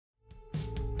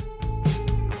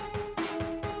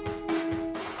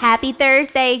Happy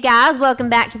Thursday, guys. Welcome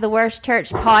back to the Worst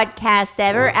Church podcast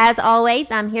ever. As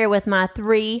always, I'm here with my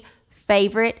three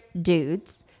favorite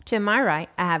dudes. To my right,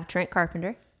 I have Trent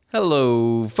Carpenter.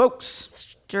 Hello, folks.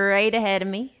 Straight ahead of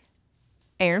me,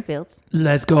 Aaron Fields.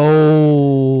 Let's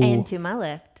go. And to my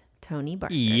left, Tony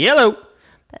Barker. Yellow.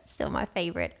 That's still my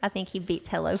favorite. I think he beats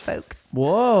hello, folks.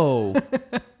 Whoa.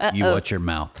 You watch your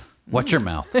mouth. Watch your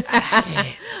mouth.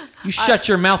 You shut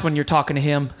your mouth when you're talking to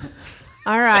him.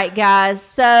 All right, guys.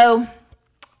 So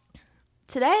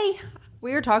today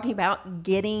we were talking about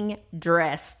getting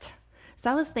dressed.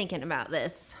 So I was thinking about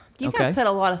this. Do you guys put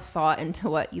a lot of thought into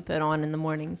what you put on in the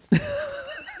mornings?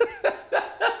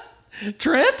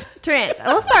 Trent,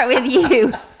 let's start with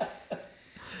you.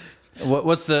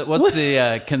 What's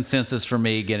the consensus for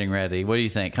me getting ready? What do you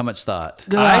think? How much thought?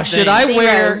 should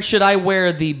I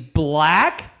wear the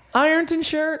black Ironton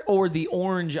shirt or the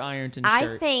orange Ironton shirt?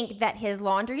 I think that his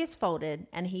laundry is folded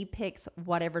and he picks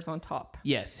whatever's on top.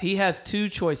 Yes, he has two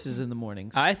choices in the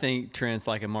mornings. I think Trent's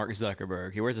like a Mark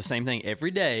Zuckerberg. He wears the same thing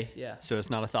every day, so it's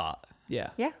not a thought. Yeah.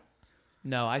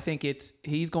 No, I think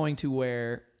he's going to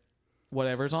wear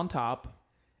whatever's on top,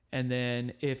 and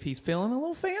then if he's feeling a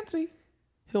little fancy,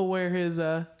 he'll wear his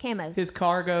camos, his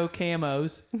cargo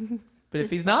camos. But if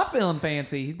he's not feeling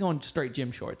fancy, he's going straight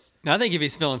gym shorts. Now, I think if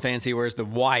he's feeling fancy, he wears the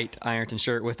white Ironton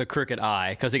shirt with the crooked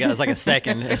eye because he got like a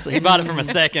second. He bought it from a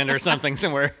second or something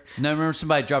somewhere. No, remember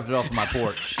somebody dropped it off on my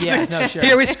porch. Yeah, no, sure.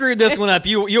 Here, we screwed this one up.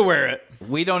 You'll wear it.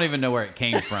 We don't even know where it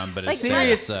came from, but it's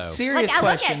serious, there, so. serious like,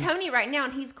 question. I look at Tony right now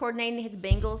and he's coordinating his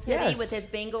Bengals hoodie Yes. with his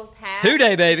Bengals hat. Two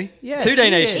day, baby. Yes, 2 day he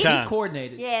nation is. time. He's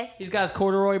coordinated. Yes. He's got his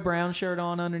corduroy brown shirt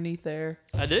on underneath there.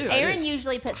 I do. Aaron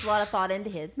usually puts a lot of thought into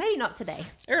his. Maybe not today.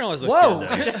 Aaron always looks Whoa.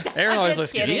 good, though. Aaron always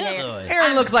looks good. kidding.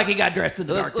 Aaron looks like he got dressed in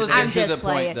the dark Let's today. I'm get to just the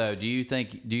playing. point, though. Do you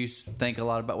think a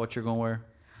lot about what you're going to wear?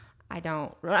 I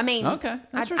don't. I mean, Okay,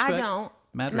 that's I respect. don't.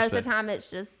 Mad Most of respect. the time, it's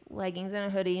just leggings and a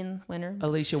hoodie in winter.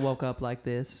 Alicia woke up like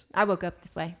this. I woke up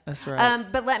this way. That's right.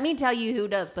 But let me tell you who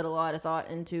does put a lot of thought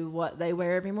into what they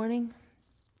wear every morning.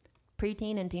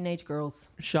 Preteen and teenage girls.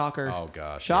 Shocker. Oh,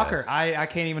 gosh, Shocker. yes. I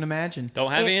can't even imagine.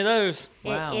 Don't have any of those.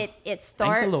 Wow. It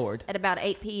starts Lord. at about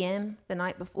 8 p.m. the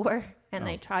night before, and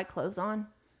they try clothes on.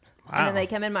 Wow. And then they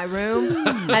come in my room,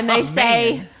 and they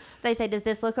say, does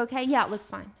this look okay? Yeah, it looks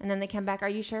fine. And then they come back, are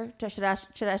you sure? Should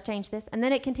I change this? And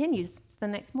then it continues the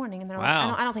next morning, and they're Wow.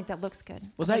 like, I don't think that looks good.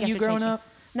 Was I that think I you should growing change it." up?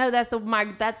 No,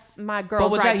 that's my girls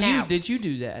But was right that now. you? Did you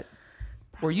do that?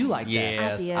 Were you like that?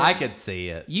 Yes, did. I could see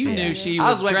it. You Yeah. knew she I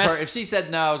was was waiting for dressed. if she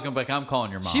said no, I was going to be like, I'm calling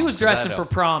your mom. She was 'cause I dressing for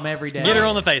don't- prom every day. Get her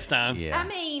on the FaceTime. Yeah. I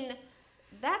mean,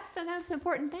 that's the most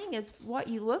important thing is what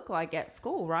you look like at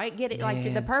school, right? Get it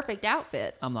like the perfect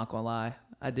outfit. I'm not gonna lie.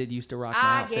 I did used to rock I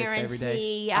my outfits every day.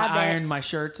 guarantee, I I bet. ironed my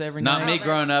shirts every Not night. me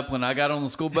growing up. When I got on the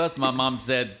school bus, my mom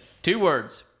said 2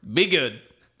 words: "Be good."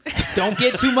 Don't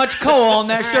get too much coal on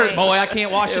that shirt, Right. boy. I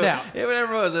can't wash it out.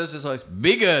 Whatever it was just like,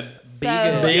 "Be good."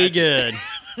 So, Be good.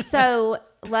 so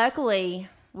luckily,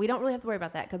 we don't really have to worry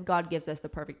about that because God gives us the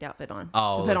perfect outfit on.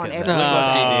 Oh, to put look on at every that. Look what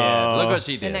she day. did. Look what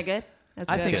she Isn't that did. good? That's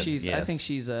I good. think Good. she's. I Yes. think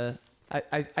she's a. I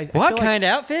What feel like- kind of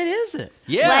outfit is it?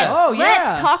 Yes. Oh, yeah.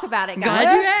 Let's talk about it, guys.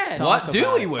 Glad you asked. Talk What do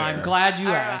about we it. wear? I'm glad you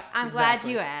All right, asked. I'm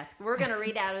Exactly. glad you asked. We're going to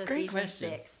read out of Great Ephesians question.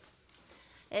 6.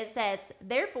 It says,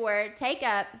 therefore, take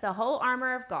up the whole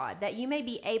armor of God, that you may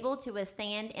be able to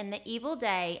withstand in the evil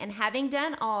day, and having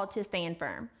done all, to stand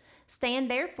firm.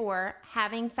 Stand therefore,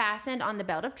 having fastened on the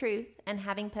belt of truth, and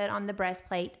having put on the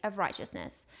breastplate of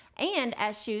righteousness, and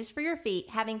as shoes for your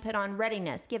feet, having put on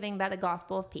readiness, given by the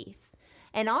gospel of peace.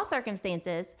 In all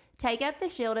circumstances, take up the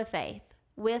shield of faith,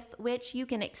 with which you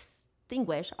can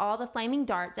extinguish all the flaming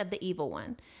darts of the evil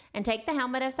one, and take the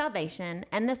helmet of salvation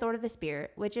and the sword of the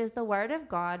Spirit, which is the word of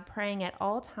God, praying at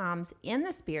all times in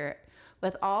the Spirit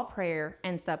with all prayer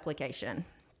and supplication.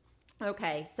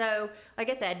 Okay, so like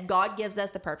I said, God gives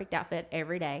us the perfect outfit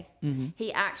every day.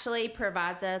 He actually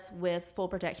provides us with full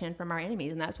protection from our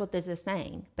enemies, and that's what this is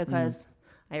saying, because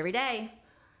every day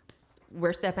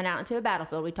we're stepping out into a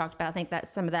battlefield. We talked about, I think,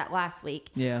 that's some of that last week.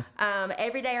 Yeah.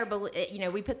 Every day,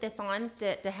 we put this on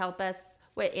to help us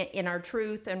in our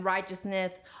truth and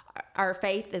righteousness. Our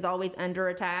faith is always under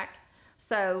attack.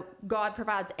 So God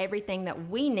provides everything that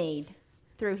we need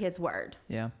through His Word.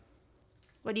 Yeah.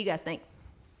 What do you guys think?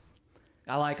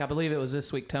 I believe it was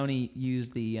this week. Tony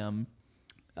used the.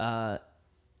 I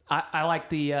like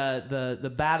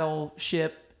the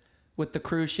battleship with the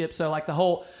cruise ship. So like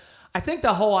I think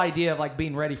the whole idea of like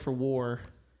being ready for war,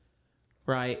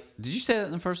 right? Did you say that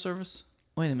in the first service?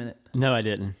 Wait a minute. No, I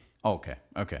didn't. Okay.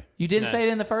 You didn't No. say it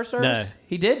in the first service? No.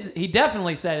 He did. He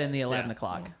definitely said it in the 11 Yeah.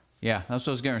 o'clock. Yeah, that's what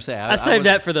I was going to say. I saved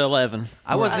that for the 11.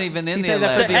 I wasn't even in He the said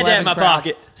that 11. for the Had that in 11 my crowd.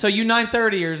 pocket. So you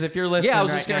 930ers, if you're listening, Yeah, I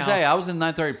was just right going to now. say, I was in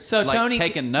 930, So like, Tony,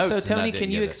 taking notes. So and I Tony, didn't can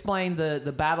get you it. explain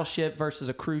the battleship versus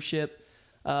a cruise ship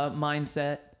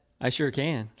mindset? I sure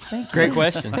can. Great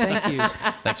question. Thank you.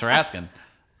 Thanks for asking.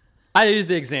 I used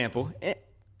the example,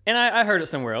 and I heard it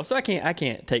somewhere else, so I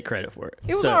can't take credit for it.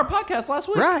 It was So- on our podcast last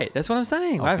week. Right, that's what I'm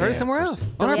saying. I've heard it yeah, somewhere of else.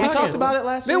 course. On our We podcast. talked about it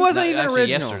last It week. wasn't No, even actually,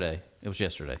 original. yesterday. It was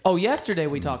yesterday. Oh, yesterday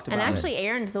we talked about And it. actually,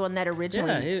 Aaron's the one that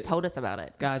originally Yeah, told us about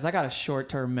it. Guys, I got a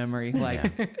short-term memory.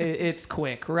 Like it's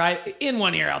quick, right? In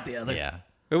one ear, out the other. Yeah.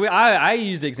 But I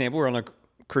used the example. We're on a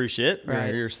cruise ship.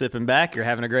 Right. You're sipping back. You're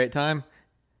having a great time.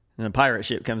 And a pirate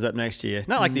ship comes up next to you.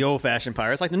 Not like the old-fashioned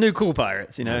pirates, like the new cool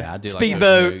pirates, you know? Yeah, I do like Speedboat,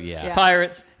 those new, yeah.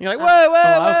 pirates. And you're like, whoa,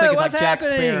 I was whoa, thinking what's like Jack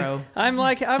happening? Sparrow. I'm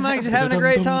like just having a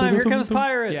great time. Here comes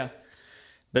pirates. Yeah.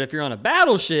 But if you're on a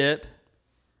battleship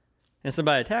and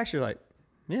somebody attacks you, you're like,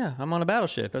 yeah, I'm on a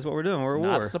battleship. That's what we're doing. We're at Not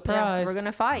war. Yeah, surprised. we're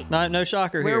gonna fight. No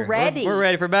shocker We're here. ready. We're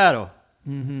ready for battle.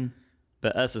 Mm-hmm.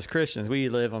 But us as Christians, we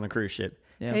live on the cruise ship.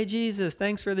 Yeah. Hey, Jesus,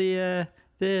 thanks for the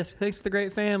this. Thanks for the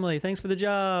great family. Thanks for the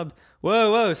job.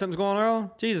 Whoa, something's going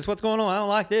on. Jesus, what's going on? I don't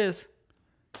like this.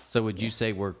 So would you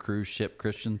say we're cruise ship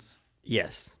Christians?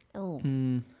 Yes. Oh,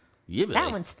 Yeah,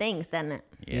 that one stings, doesn't it?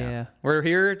 Yeah. We're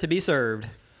here to be served.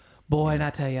 Boy, and I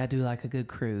tell you, I do like a good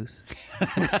cruise.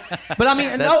 But I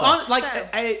mean, no, like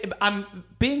I'm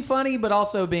being funny, but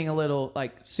also being a little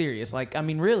like serious. Like, I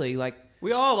mean, really, like.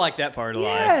 We all like that part of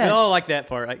life. Yes. We all like that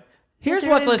part. Like, Here's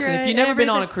Winter what's is listen. If great, you've never been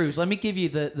on a everything- cruise, let me give you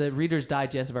the Reader's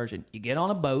Digest version. You get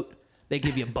on a boat, they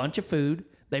give you a bunch of food,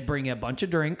 they bring you a bunch of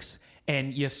drinks,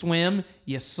 and you swim,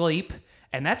 you sleep,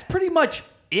 and that's pretty much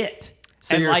it.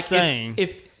 so and you're like, saying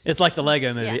if it's like the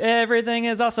Lego movie. Yeah. Everything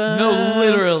is awesome. no,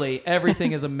 literally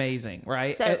everything is amazing,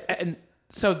 right? So- and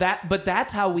so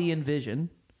that's how we envision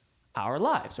our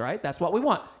lives, right? That's what we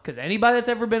want. Because anybody that's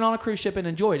ever been on a cruise ship and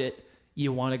enjoyed it,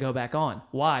 you want to go back on.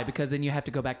 Why? Because then you have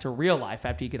to go back to real life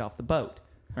after you get off the boat,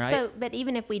 right? So, but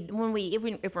even if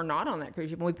we're not on that cruise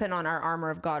ship and we put on our armor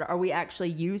of God, are we actually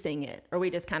using it? Or are we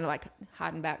just kind of like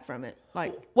hiding back from it?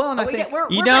 Like, Well, and I we think-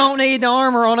 we're You don't need the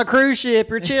armor on a cruise ship.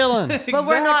 You're chilling. But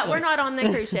we're not on the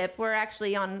cruise ship. We're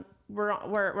actually on we're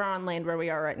on land where we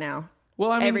are right now. Well,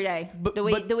 I mean, every day. but-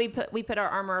 do we put our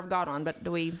armor of God on? But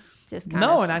do we just kind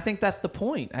No, of and I think that's the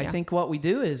point. I think what we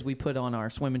do is we put on our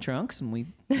swimming trunks and we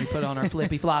put on our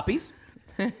flippy floppies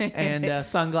and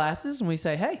sunglasses and we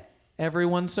say, hey,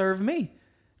 everyone serve me.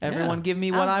 Everyone Yeah. give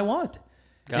me what I want.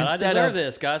 God, I deserve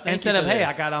this. God, thank instead you of, for hey,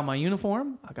 this. I got on my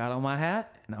uniform, I got on my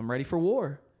hat, and I'm ready for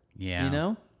war. Yeah. You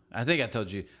know? I think I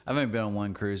told you, I've only been on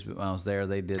one cruise, but when I was there,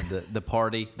 they did the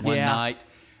party one Yeah. night.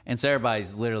 And so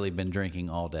everybody's literally been drinking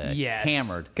all day. Yes.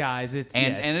 Hammered. Guys, it's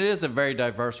And, yes. and it is a very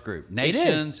diverse group.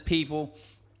 Nations, people.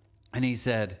 And he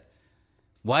said,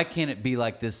 why can't it be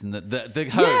like this? And the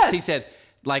host, Yes. he said,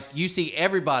 like, you see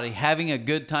everybody having a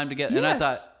good time together. And I Yes.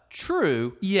 thought,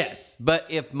 true. Yes. But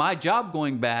if my job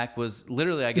going back was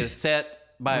literally I get a set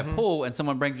by a pool and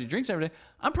someone brings me drinks every day,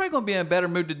 I'm probably going to be in a better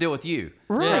mood to deal with you.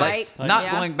 Right. Like, Right. not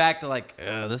Yeah. going back to like,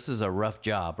 this is a rough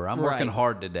job or I'm working Right.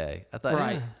 hard today. I thought,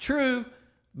 Right. true,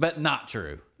 but not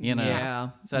true. You know? Yeah.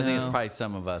 So I think it's No. probably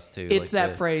some of us too. It's like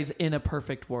that phrase, in a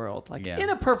perfect world. Like, Yeah. in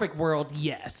a perfect world,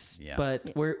 yes. Yeah.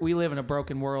 But we live in a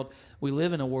broken world. We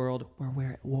live in a world where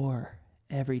we're at war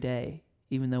every day,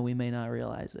 even though we may not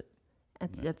realize it.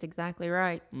 That's exactly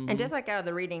right. And just like out of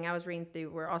the reading,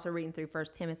 we're also reading through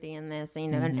First Timothy in this, you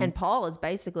know, and Paul is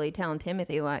basically telling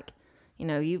Timothy, like, you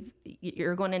know,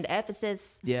 you're going into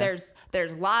Ephesus. Yeah.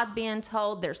 There's lies being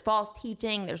told. There's false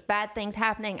teaching. There's bad things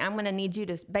happening. I'm going to need you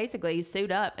to basically suit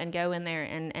up and go in there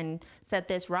and set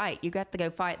this right. You got to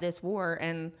go fight this war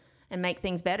and make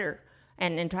things better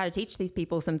and try to teach these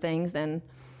people some things. And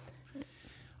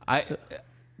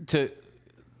to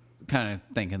kind of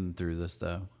thinking through this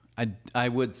though, I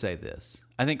would say this.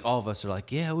 I think all of us are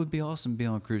like, yeah, it would be awesome to be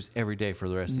on a cruise every day for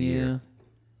the rest of the year.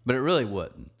 But it really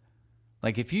wouldn't.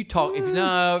 Like if you talk,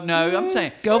 no, I'm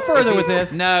saying Go further with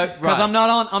this. No, Because right. I'm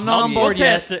not on We'll board yet.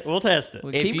 test it. We'll test it.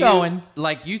 If Keep you, going.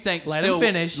 Like you think Let still him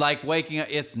finish. like waking up,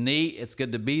 it's neat, it's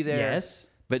good to be there. Yes.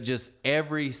 But just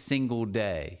every single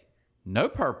day, no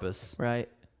purpose. Right.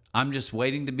 I'm just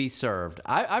waiting to be served.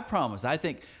 I promise. I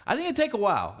think it'd take a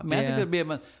while. I mean, I think Yeah. there'd be a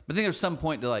month, but I think there's some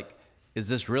point to like, is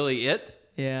this really it?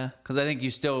 Yeah. Because I think you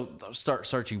still start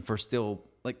searching for still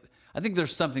like. I think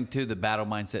there's something to the battle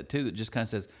mindset too that just kind of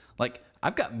says like,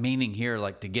 I've got meaning here,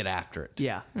 like to get after it.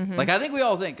 Yeah. Like I think we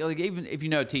all think like even if you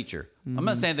know a teacher, I'm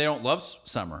not saying they don't love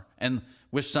summer and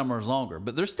wish summer is longer,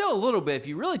 but there's still a little bit. If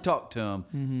you really talk to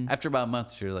them after about a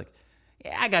month, you're like,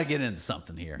 yeah, I got to get into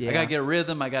something here. I Yeah. got to get a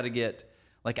rhythm. I got to get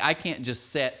Like I can't just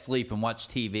sit, sleep, and watch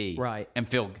TV, Right. And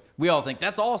feel. We all think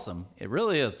that's awesome. It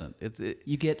really isn't.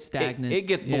 You get stagnant. It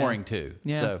gets Yeah. boring too.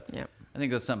 Yeah. So Yeah. I think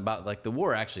there's something about like the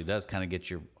war actually does kind of get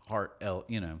your heart,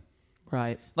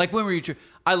 Right. Like when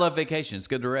I love vacation. It's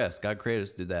good to rest. God created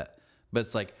us to do that. But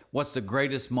it's like, what's the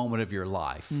greatest moment of your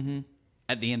life? Mm-hmm.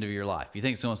 At the end of your life, you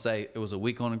think someone say it was a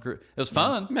week on a cruise? It was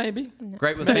fun, Maybe.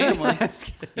 great with family,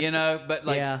 But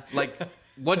like, Yeah. like,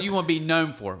 what do you want to be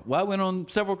known for? Well, I went on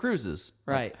several cruises.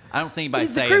 Right. Like, I don't see anybody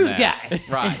He's the saying cruise that. guy.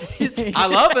 Right. I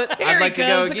love it. Here I'd he like to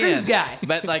go comes, the again. cruise guy.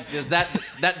 But like, does that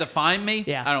define me?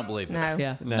 Yeah. I don't believe it. No.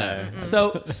 Yeah. No.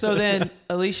 So then,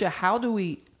 Alicia, how do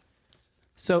we?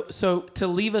 So to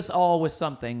leave us all with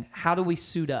something, how do we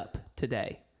suit up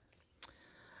today?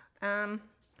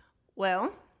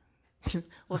 Well,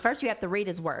 first you have to read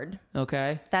his word.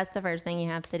 Okay. That's the first thing you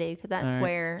have to do because that's All right.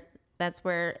 where that's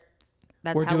We're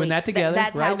how doing we, that together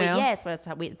That's right how now. that's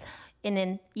how we. And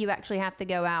then you actually have to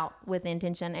go out with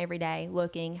intention every day,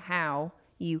 looking how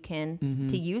you can Mm-hmm.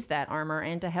 to use that armor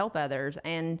and to help others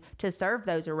and to serve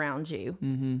those around you.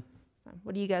 Mm-hmm. So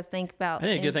what do you guys think about? I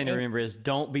think a good thing to remember is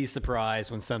don't be surprised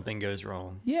when something goes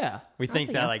wrong. Yeah. We think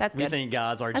a that good- like that's we good. think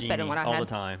God's our That's better genie than what I all had. the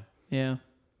time, Yeah.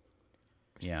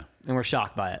 Yeah. and we're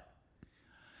shocked by it.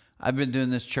 I've been doing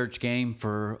this church game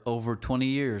for over 20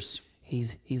 years.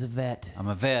 He's a vet. I'm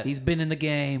a vet. He's been in the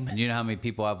game. And you know how many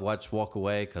people I've watched walk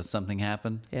away because something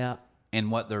happened? Yeah. And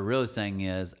what they're really saying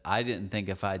is, I didn't think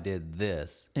if I did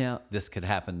this, Yeah. this could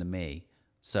happen to me.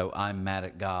 So I'm mad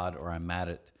at God or I'm mad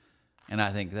at, and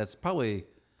I think that's probably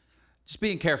just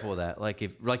being careful with that. Like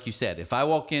like you said, if I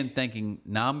walk in thinking,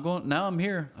 now I'm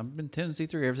here, I've been Tennessee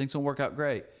 3, everything's gonna work out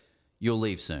great, you'll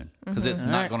leave soon because it's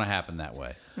not Right. gonna happen that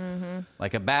way.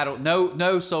 Like a battle,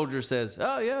 no soldier says,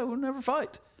 oh yeah, we'll never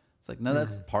fight. It's like, no,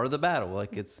 that's part of the battle.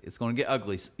 Like it's going to get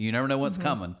ugly. You never know what's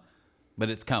coming, but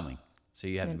it's coming. So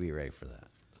you have to be ready for that.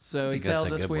 So he think that's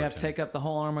tells a us good we word, have to Tony. take up the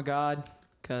whole armor of God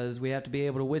because we have to be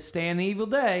able to withstand the evil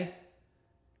day.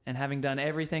 And having done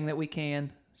everything that we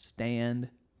can, stand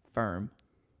firm.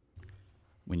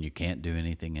 When you can't do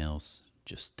anything else,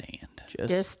 just stand.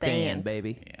 Just stand, stand.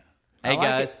 baby. Yeah. Hey like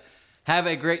guys, it. have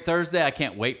a great Thursday. I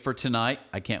can't wait for tonight.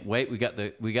 I can't wait. We got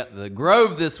the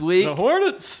Grove this week. The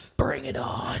Hornets. Bring it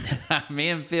on. Me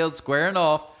and Field squaring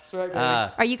off. That's right,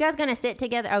 baby. Are you guys going to sit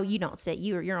together? Oh, you don't sit.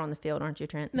 You're on the field, aren't you,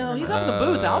 Trent? No, he's up in the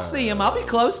booth. I'll see him. I'll be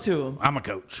close to him. I'm a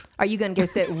coach. Are you going to go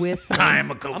sit with him? I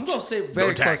am a coach. I'm going to sit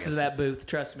very Go close to Tigers. that booth.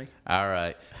 Trust me. All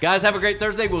right, guys, have a great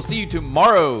Thursday. We'll see you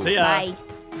tomorrow. See ya. Bye.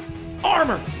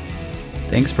 Armor.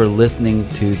 Thanks for listening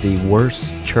to the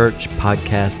Worst Church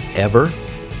podcast ever.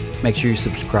 Make sure you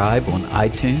subscribe on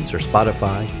iTunes or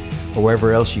Spotify or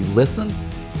wherever else you listen,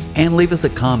 and leave us a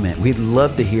comment. We'd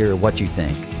love to hear what you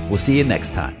think. We'll see you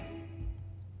next time.